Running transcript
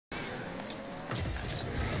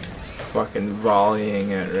fucking volleying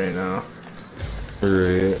it right now.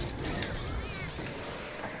 Right.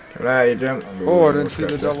 Come on, you jump. Oh, I didn't see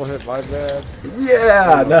the double hit, my bad.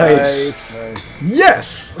 Yeah, nice.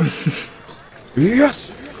 Yes!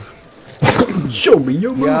 Yes! Show me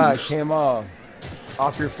your moves. Yeah, I came off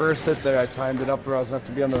your first hit there. I timed it up where I was going to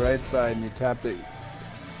have to be on the right side, and you tapped it.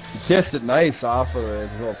 You kissed it nice off of it.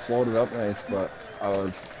 It floated up nice, but I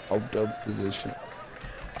was out of position.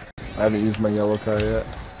 I haven't used my yellow card yet.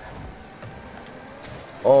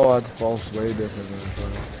 Oh, that ball's way different than I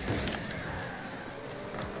thought.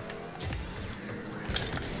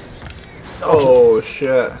 Oh,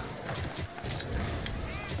 shit.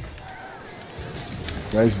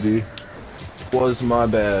 Nice D. Was my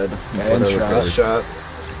bad. And shot. Nice shot.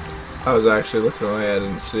 I was actually looking away, I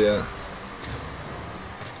didn't see it.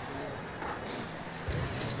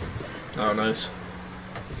 Oh, nice.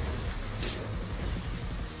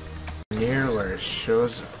 Near where it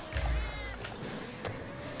shows.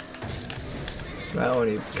 That one,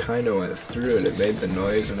 he kind of went through it. It made the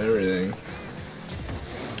noise and everything.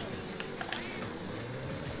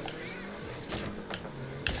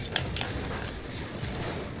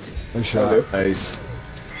 Nice shot. Nice.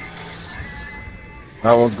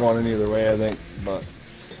 That one's going in either way, I think, but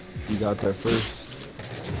you got there first.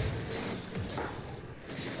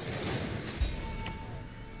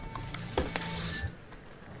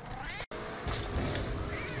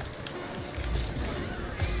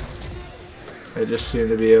 I just seem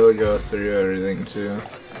to be able to go through everything too.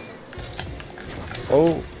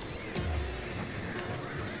 Oh.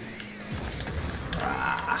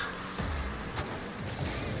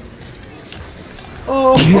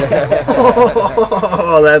 Oh,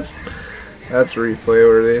 oh that's replay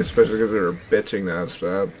worthy, especially because we were bitching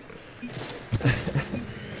nonstop.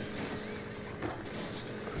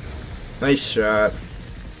 Nice shot.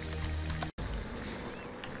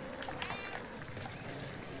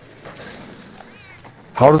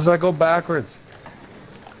 How does that go backwards?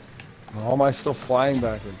 How am I still flying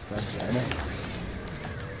backwards? God damn it.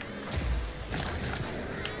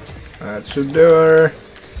 That should do her.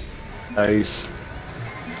 Nice.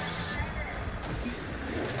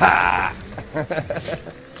 Ha!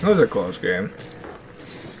 That was a close game.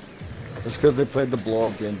 It's because they played the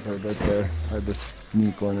blow-up game for a bit there. I had to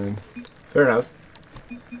sneak one in. Fair enough.